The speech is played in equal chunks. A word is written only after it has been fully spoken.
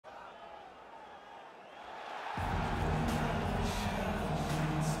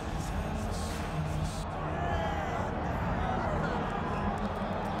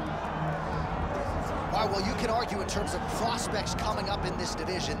well, you can argue in terms of prospects coming up in this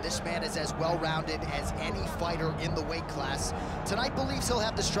division, this man is as well-rounded as any fighter in the weight class. Tonight believes he'll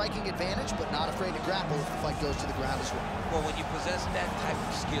have the striking advantage, but not afraid to grapple if the fight goes to the ground as well. Well, when you possess that type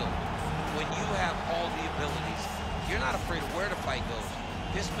of skill, when you have all the abilities, you're not afraid of where the fight goes.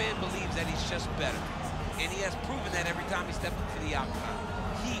 This man believes that he's just better, and he has proven that every time he steps into the octagon.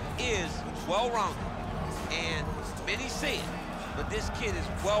 He is well-rounded, and many say it, but this kid is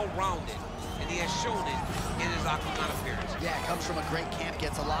well-rounded, and he has shown it in his octagon appearance. Yeah, comes from a great camp,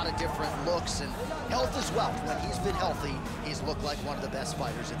 gets a lot of different looks, and health as well. When he's been healthy, he's looked like one of the best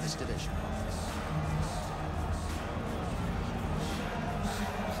fighters in this division.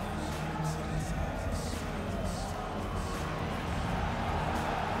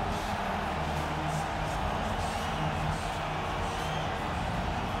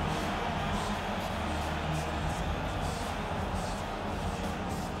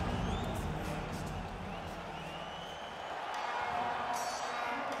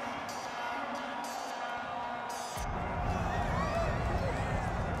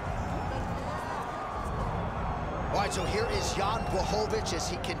 All right, so here is Blachowicz as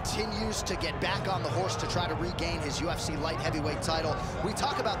he continues to get back on the horse to try to regain his UFC light heavyweight title. We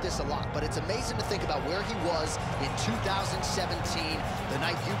talk about this a lot, but it's amazing to think about where he was in 2017, the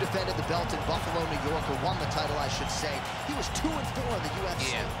night you defended the belt in Buffalo, New York, or won the title, I should say. He was 2-4 in the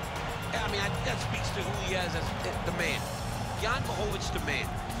UFC. Yeah, I mean, that speaks to who he is as the man. Blachowicz, the man.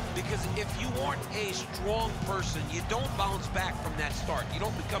 Because if you aren't a strong person, you don't bounce back from that start. You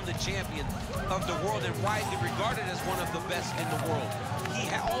don't become the champion of the world and widely regarded as one of the best in the world.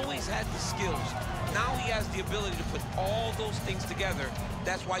 He always had the skills. Now he has the ability to put all those things together.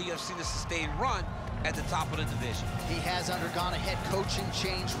 That's why you have seen a sustained run at the top of the division. He has undergone a head coaching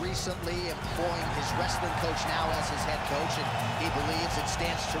change recently, employing his wrestling coach now as his head coach, and he believes it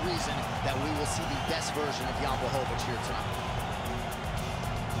stands to reason that we will see the best version of Blachowicz here tonight.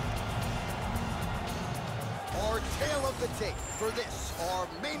 Our tale of the tape for this, our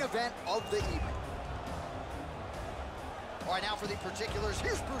main event of the evening. All right, now for the particulars,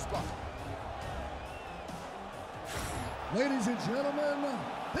 here's Bruce Buffer. Ladies and gentlemen,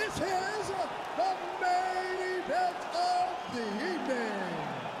 this is the main event of the evening.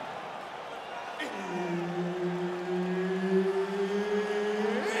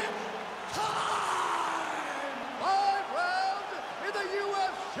 It's time! 5 rounds in the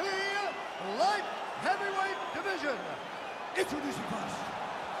UFC light heavyweight division. Introducing first,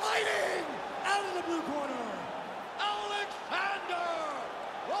 fighting out of the blue corner, Aleksandar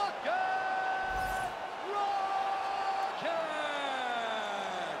Rakic.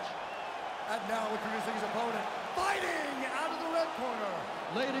 And now introducing his opponent, fighting out of the red corner.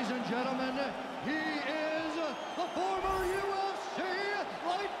 Ladies and gentlemen, he is the former UFC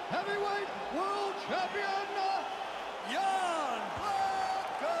light heavyweight world champion,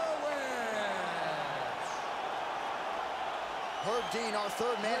 Herb Dean, our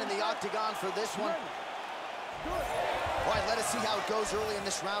third man in the octagon for this one. All right, let us see how it goes early in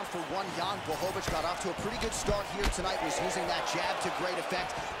this round for one. Blachowicz got off to a pretty good start here tonight, was using that jab to great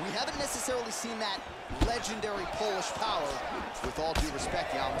effect. We haven't necessarily seen that legendary Polish power. With all due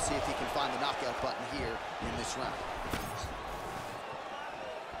respect, Jan, we'll see if he can find the knockout button here in this round.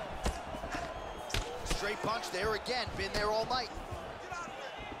 Straight punch there again, been there all night.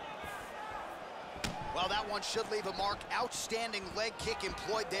 Well, that one should leave a mark. Outstanding leg kick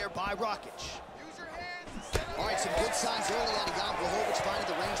employed there by Rakic. All right, some good signs early out of Blachowicz, finding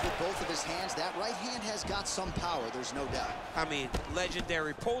the range with both of his hands. That right hand has got some power, there's no doubt. I mean,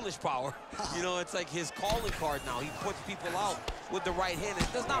 legendary Polish power. You know, it's like his calling card now. He puts people out with the right hand.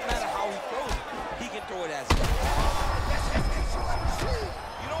 It does not matter how he throws it. He can throw it as it is.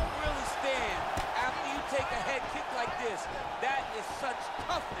 You don't really stand after you take a head kick like this. That is such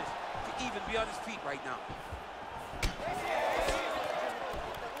toughness to even be on his feet right now.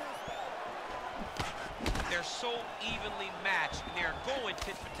 They're so evenly matched, and they're going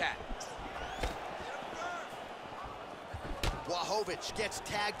tit for tat. Blachowicz gets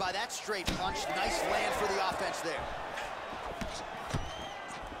tagged by that straight punch. Nice land for the offense there.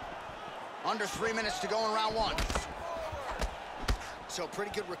 Under 3 minutes to go in round one. So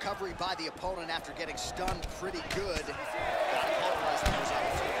pretty good recovery by the opponent after getting stunned pretty good. Gotta capitalize on those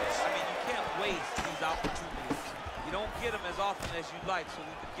opportunities. I mean, you can't waste these opportunities. You don't get them as often as you'd like, so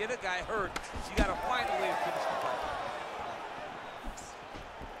you can get a guy hurt, so you got to find a way to finish the fight.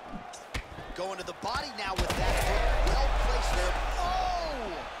 Going to the body now with that foot. Well placed there.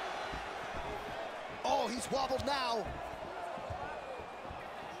 Oh! Oh, he's wobbled now.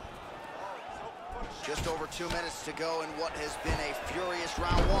 Just over 2 minutes to go in what has been a furious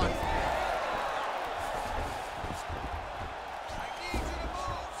round one.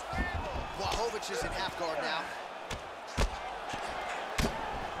 Blachowicz is in half guard now.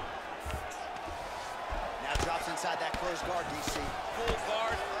 Now drops inside that closed guard, DC. Full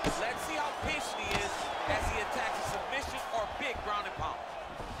guard. Let's see how patient he is as he attacks a submission or big ground and pound.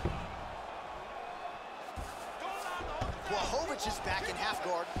 Blachowicz is back in half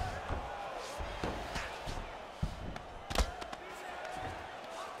guard.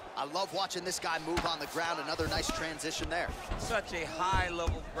 I love watching this guy move on the ground. Another nice transition there. Such a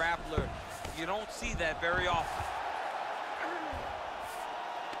high-level grappler. You don't see that very often.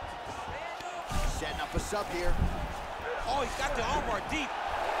 Setting up a sub here. Oh, he's got the armbar deep.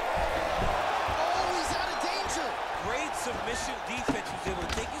 Oh, he's out of danger. Great submission defense. He was able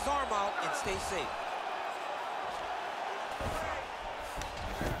to take his arm out and stay safe.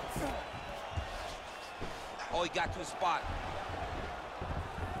 Oh, he got to his spot.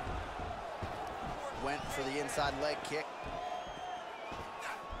 Went for the inside leg kick.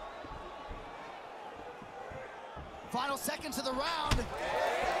 Final seconds of the round.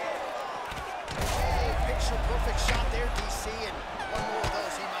 Hey, picture-perfect shot there, DC, and one more of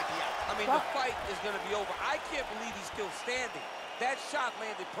those, he might be out. I mean, the fight is going to be over. I can't believe he's still standing. That shot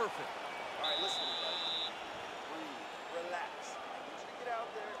landed perfect. All right, listen to me, buddy. Breathe, relax. I need you to get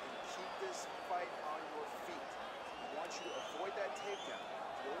out there and keep this fight on your feet. I want you to avoid that takedown.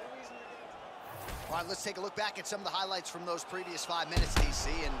 The only reason you're getting... All right, let's take a look back at some of the highlights from those previous 5 minutes,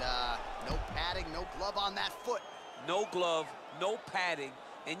 DC, and no padding, no glove on that foot. No glove, no padding,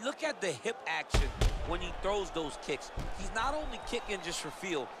 and look at the hip action when he throws those kicks. He's not only kicking just for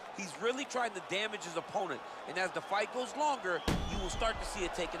feel, he's really trying to damage his opponent, and as the fight goes longer, you will start to see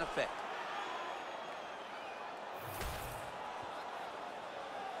it take an effect.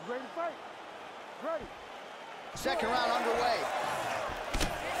 You ready to fight? Ready. Second round underway.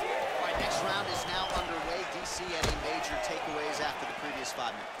 All right, next round is now underway. DC, any major takeaways after the previous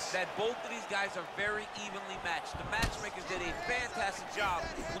 5 minutes? That both of these guys are very evenly matched. The matchmakers did a fantastic job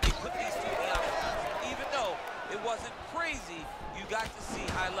when they put these two in the octagon. Even though it wasn't crazy, you got to see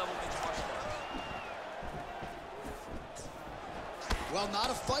high-level mixed martial arts. Well, not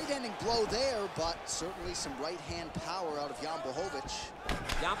a fight-ending blow there, but certainly some right-hand power out of Jan Blachowicz.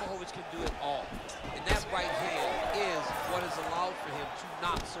 Jan Blachowicz can do it all. And that right hand is what has allowed for him to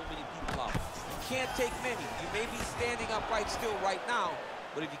knock so many people out. You can't take many. You may be standing upright still right now,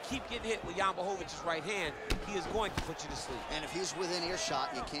 but if you keep getting hit with Jan Blachowicz's right hand, he is going to put you to sleep. And if he's within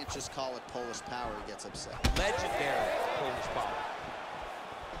earshot, you can't just call it Polish power. He gets upset. Legendary Polish power.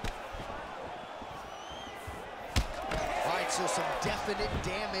 All right, so some definite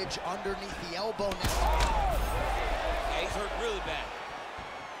damage underneath the elbow now. Yeah, he's hurt really bad.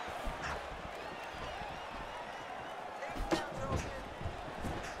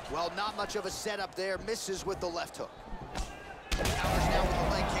 Well, not much of a setup there. Misses with the left hook. Counters now with the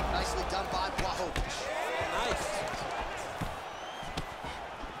leg kick. Nicely done by Blachowicz. Nice.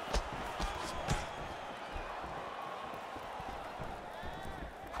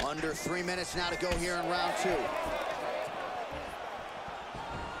 Under 3 minutes now to go here in round 2.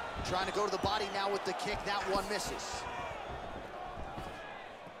 Trying to go to the body now with the kick. That one misses.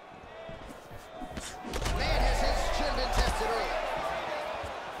 Man, has his chin been tested early.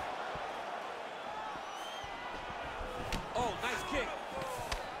 Oh, nice kick.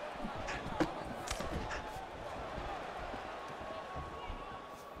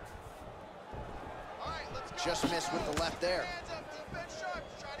 Just missed with the left there.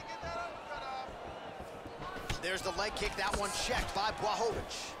 There's the leg kick. That one checked by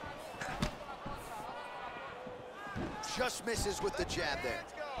Blachowicz. Just misses with the jab there.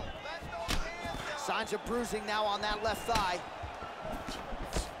 Signs of bruising now on that left thigh.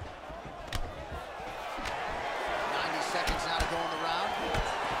 90 seconds now to go in the round.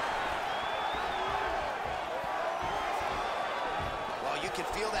 Well, you can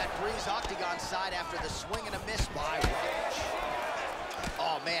feel that breeze octagon side after the swing and a miss by Rakic.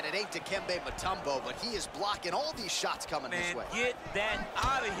 Oh, man, it ain't Dikembe Mutombo, but he is blocking all these shots coming this way. Get that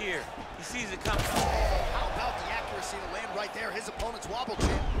out of here. He sees it coming. Oh, how about the accuracy to land right there? His opponent's wobble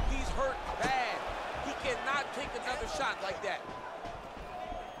chin. He's hurt bad. He cannot take another shot like that.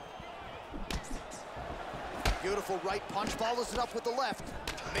 Beautiful right punch, follows it up with the left.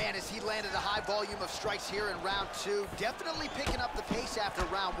 Man, as he landed a high volume of strikes here in round 2, definitely picking up the pace after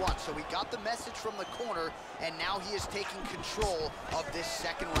round 1. So he got the message from the corner, and now he is taking control of this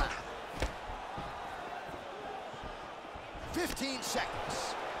second round. 15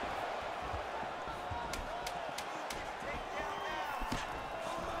 seconds.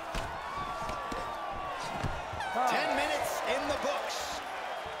 Huh. 10 minutes in the books.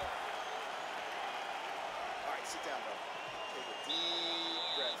 All right, sit down, bro. Take a deep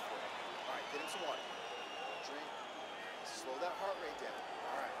breath for it. All right, get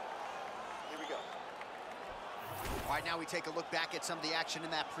All right, now we take a look back at some of the action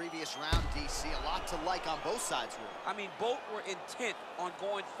in that previous round, DC. A lot to like on both sides, really. I mean, both were intent on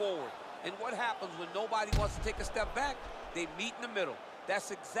going forward. And what happens when nobody wants to take a step back? They meet in the middle.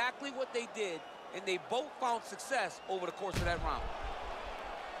 That's exactly what they did, and they both found success over the course of that round.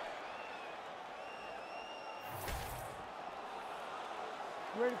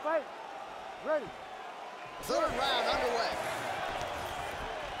 You ready to fight? Ready. Third round underway.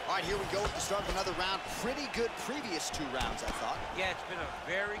 All right, here we go with the start of another round. Pretty good previous 2 rounds, I thought. Yeah, it's been a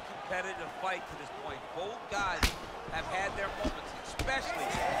very competitive fight to this point. Both guys have had their moments, especially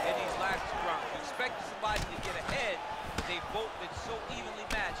in these last 2 rounds. You expected somebody to get ahead, but they've both been so evenly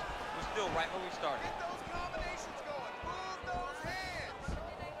matched. We're still right where we started. Get those combinations going. Move those hands.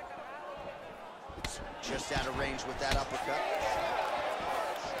 Just out of range with that uppercut.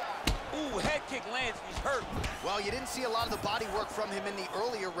 Ooh, head kick lands, he's hurt. Well, you didn't see a lot of the body work from him in the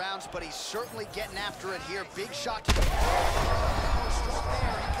earlier rounds, but he's certainly getting after it here. Big shot to the strong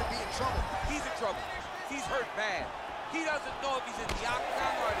there. He could be in trouble. He's in trouble. He's hurt bad. He doesn't know if he's in the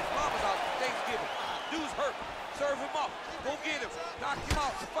octagon or at his mama's house for Thanksgiving. Dude's hurt. Serve him up. Go get him. Knock him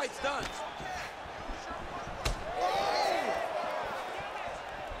out. The fight's done.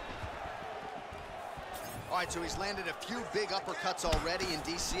 All right, so he's landed a few big uppercuts already. In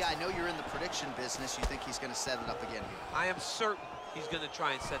DC, I know you're in the prediction business. You think he's going to set it up again here? I am certain he's going to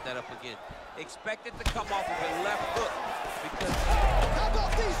try and set that up again. Expect it to come off with a left hook because... How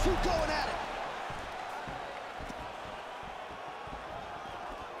about these two going at it?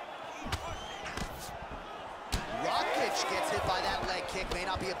 Rakic gets hit by that leg kick. May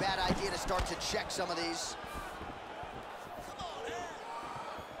not be a bad idea to start to check some of these.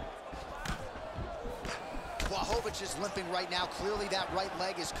 Blachowicz is limping right now. Clearly that right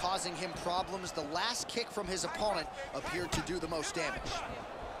leg is causing him problems. The last kick from his opponent appeared to do the most damage.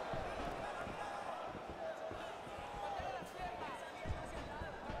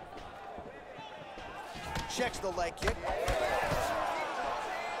 Checks the leg kick.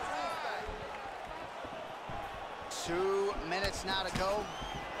 2 minutes now to go.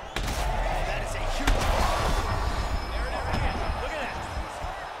 That is a huge... There it is again. Look at that.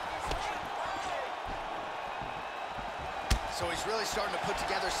 So he's really starting to put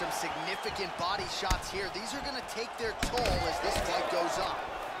together some significant body shots here. These are going to take their toll as this fight goes on.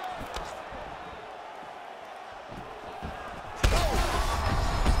 Oh!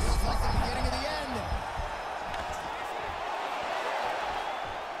 Feels like the beginning of the end.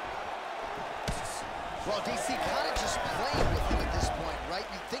 Well, DC kind of just playing with him at this point, right?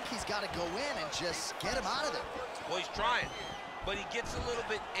 You think he's got to go in and just get him out of there. Well, he's trying, but he gets a little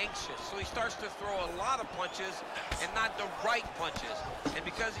bit anxious, so he starts to throw a lot of punches and not the right punches. And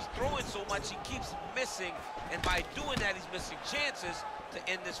because he's throwing so much, he keeps missing, and by doing that, he's missing chances to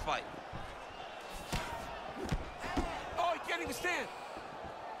end this fight. Oh, he can't even stand.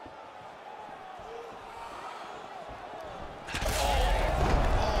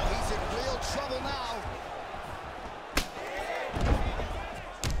 Oh, he's in real trouble now.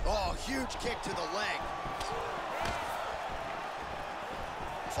 Oh, huge kick to the leg.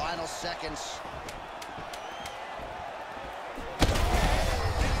 Final seconds.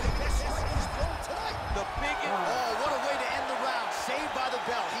 The biggest... Oh, what a way to end the round. Saved by the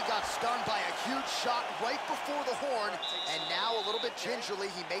bell. He got stunned by a huge shot right before the horn. And now, a little bit gingerly,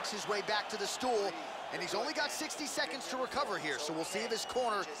 he makes his way back to the stool. And he's only got 60 seconds to recover here. So we'll see if his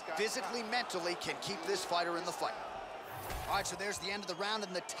corner, physically, mentally, can keep this fighter in the fight. All right, so there's the end of the round,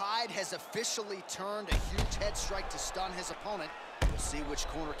 and the tide has officially turned. A huge head strike to stun his opponent. We'll see which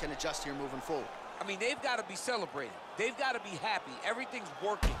corner can adjust here moving forward. I mean, they've got to be celebrating. They've got to be happy. Everything's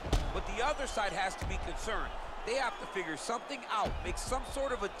working. But the other side has to be concerned. They have to figure something out, make some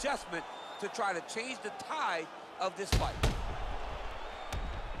sort of adjustment to try to change the tide of this fight.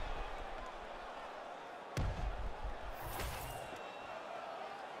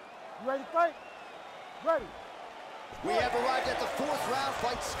 You ready to fight? Ready. We have arrived at the 4th round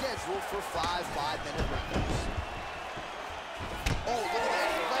fight scheduled for 5 5-minute rounds. Oh, look at that.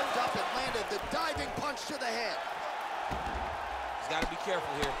 He leapt up and landed the diving punch to the head. He's got to be careful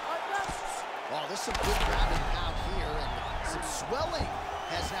here. Oh, there's some good grounding out here, and some swelling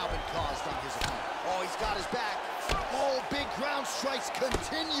has now been caused on his opponent. Oh, he's got his back. Oh, big ground strikes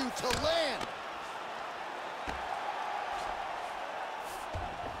continue to land.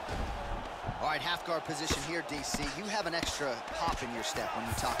 All right, half guard position here, DC. You have an extra hop in your step when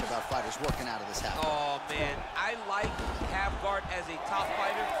you talk about fighters working out of this half guard. Oh, man, I like half guard as a top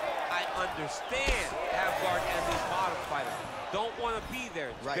fighter. I understand half guard as a bottom fighter. Don't want to be there.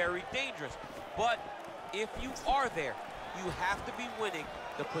 It's very dangerous. But if you are there, You have to be winning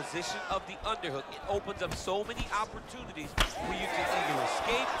the position of the underhook. It opens up so many opportunities where you can either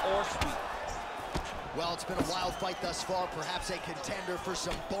escape or sweep. Well, it's been a wild fight thus far, perhaps a contender for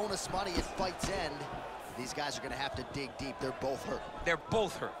some bonus money at fight's end. These guys are gonna have to dig deep. They're both hurt. They're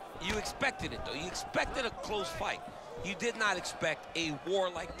both hurt. You expected it, though. You expected a close fight. You did not expect a war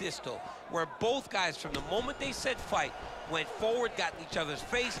like this, though, where both guys, from the moment they said fight, went forward, got in each other's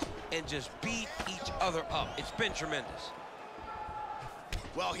face, and just beat each other up. It's been tremendous.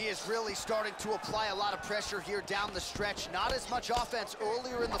 Well, he is really starting to apply a lot of pressure here down the stretch. Not as much offense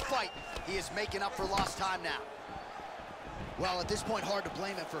earlier in the fight. He is making up for lost time now. Well, at this point, hard to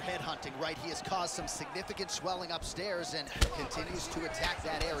blame him for headhunting, right? He has caused some significant swelling upstairs and continues to attack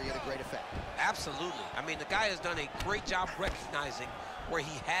that area to great effect. Absolutely. I mean, the guy has done a great job recognizing where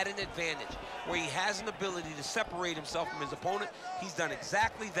he had an advantage, where he has an ability to separate himself from his opponent. He's done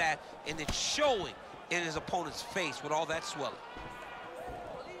exactly that, and it's showing in his opponent's face with all that swelling.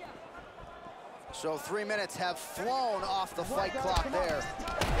 So 3 minutes have flown off the fight clock there.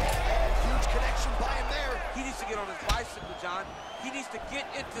 Huge connection by him there. He needs to get on his bicycle, John. He needs to get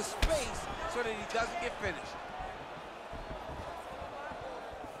into space so that he doesn't get finished.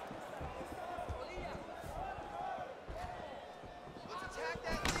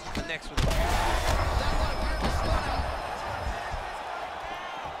 Connects with him.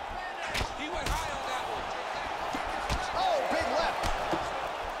 He went high on that one. Oh, big left.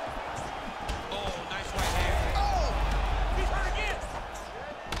 Oh, nice right hand. Oh! He's hurt again.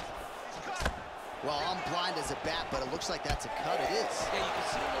 Well, I'm blind as a bat, but it looks like that's a cut. It is. Yeah, you can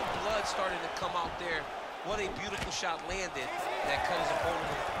see a little blood starting to come out there. What a beautiful shot landed that cut his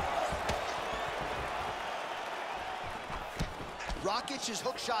opponent. Rakic's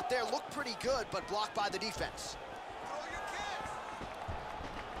hook shot there looked pretty good, but blocked by the defense.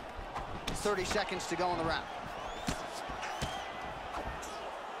 30 seconds to go in the round.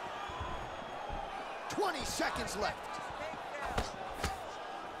 20 seconds left.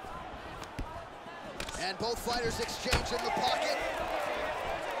 And both fighters exchange in the pocket.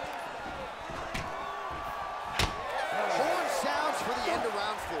 Horn sounds for the end of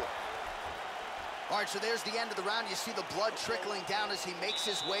round 4. All right, so there's the end of the round. You see the blood trickling down as he makes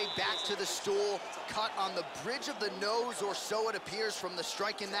his way back to the stool. Cut on the bridge of the nose, or so it appears from the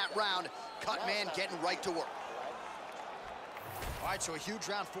strike in that round. Cut man getting right to work. All right, so a huge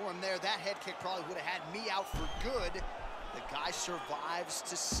round for him there. That head kick probably would have had me out for good. The guy survives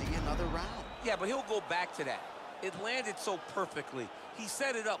to see another round. Yeah, but he'll go back to that. It landed so perfectly. He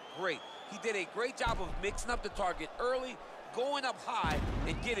set it up great. He did a great job of mixing up the target early, going up high,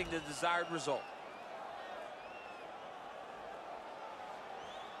 and getting the desired result.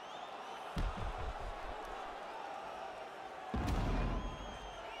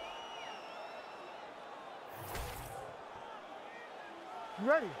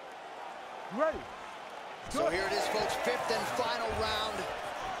 Ready. Ready. So here it is, folks, 5th and final round.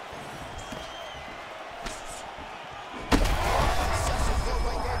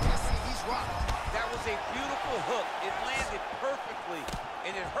 He's rocked. That was a beautiful hook. It landed perfectly,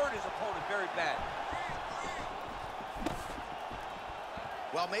 and it hurt his opponent very bad.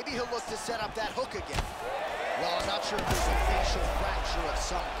 Well, maybe he'll look to set up that hook again. Well, I'm not sure if there's a facial fracture of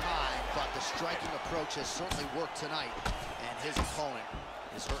some kind, but the striking approach has certainly worked tonight, and his opponent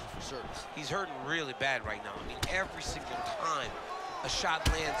is hurting for certain. He's hurting really bad right now. I mean, every single time a shot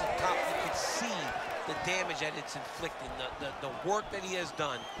lands up top, you can see the damage that it's inflicting. The work that he has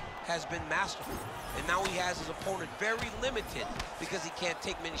done has been masterful. And now he has his opponent very limited because he can't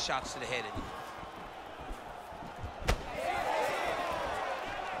take many shots to the head anymore.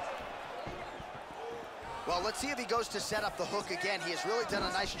 Well, let's see if he goes to set up the hook again. He has really done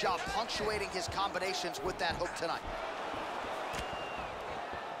a nice job punctuating his combinations with that hook tonight.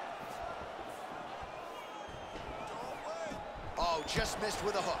 Oh, just missed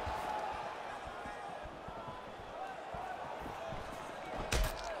with a hook.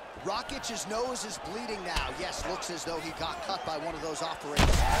 Rakic's nose is bleeding now. Yes, looks as though he got cut by one of those operators.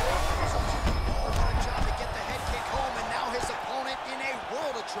 What a job to get the head kick home, and now his opponent in a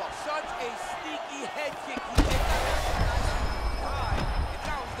world of trouble. Such a sneaky head kick. He did not recognize it high, and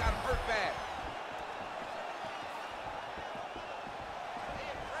now he's got him hurt bad.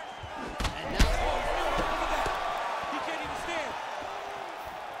 And now, Look at that. He can't even stand.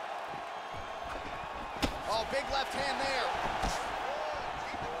 oh, big left hand there.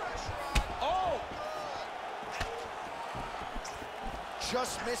 Oh!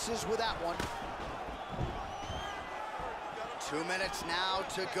 Just misses with that one. 2 minutes now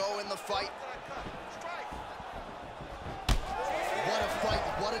to go in the fight. What a fight,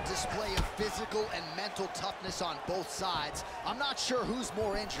 what a display of physical and mental toughness on both sides. I'm not sure who's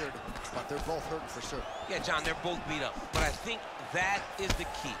more injured, but they're both hurting for sure. Yeah, John, they're both beat up, but I think that is the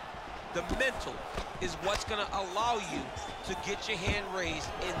key. The mental is what's going to allow you to get your hand raised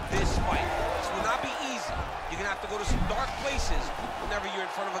in this fight. This will not be easy. You're going to have to go to some dark places whenever you're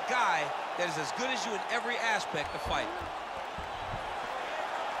in front of a guy that is as good as you in every aspect of fighting.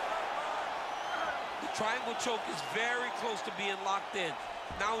 The triangle choke is very close to being locked in.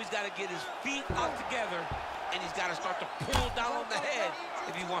 Now he's got to get his feet out together, and he's got to start to pull down on the head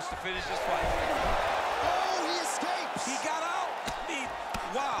if he wants to finish this fight. Oh, he escapes! He got out! I mean,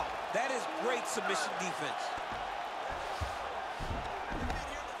 wow, that is great submission defense.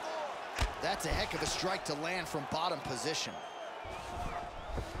 That's a heck of a strike to land from bottom position.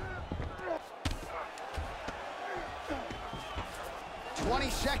 "20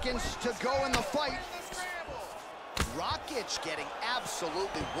 seconds to go in the fight. Rakic getting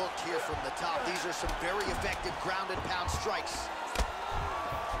absolutely worked here from the top. These are some very effective ground and pound strikes.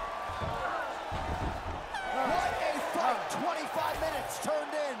 What a fight! 25 minutes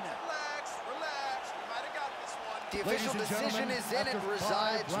turned in. Relax, relax. We might have got this one. The official decision is in. It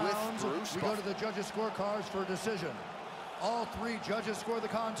resides with Bruce. We go to the judges' scorecards for a decision. All three judges score the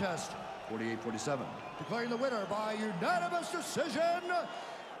contest 48-47. Declaring the winner by unanimous decision,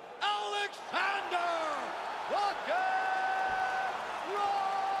 Aleksandar Rakic!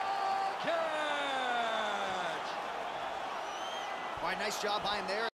 All right, nice job by him there.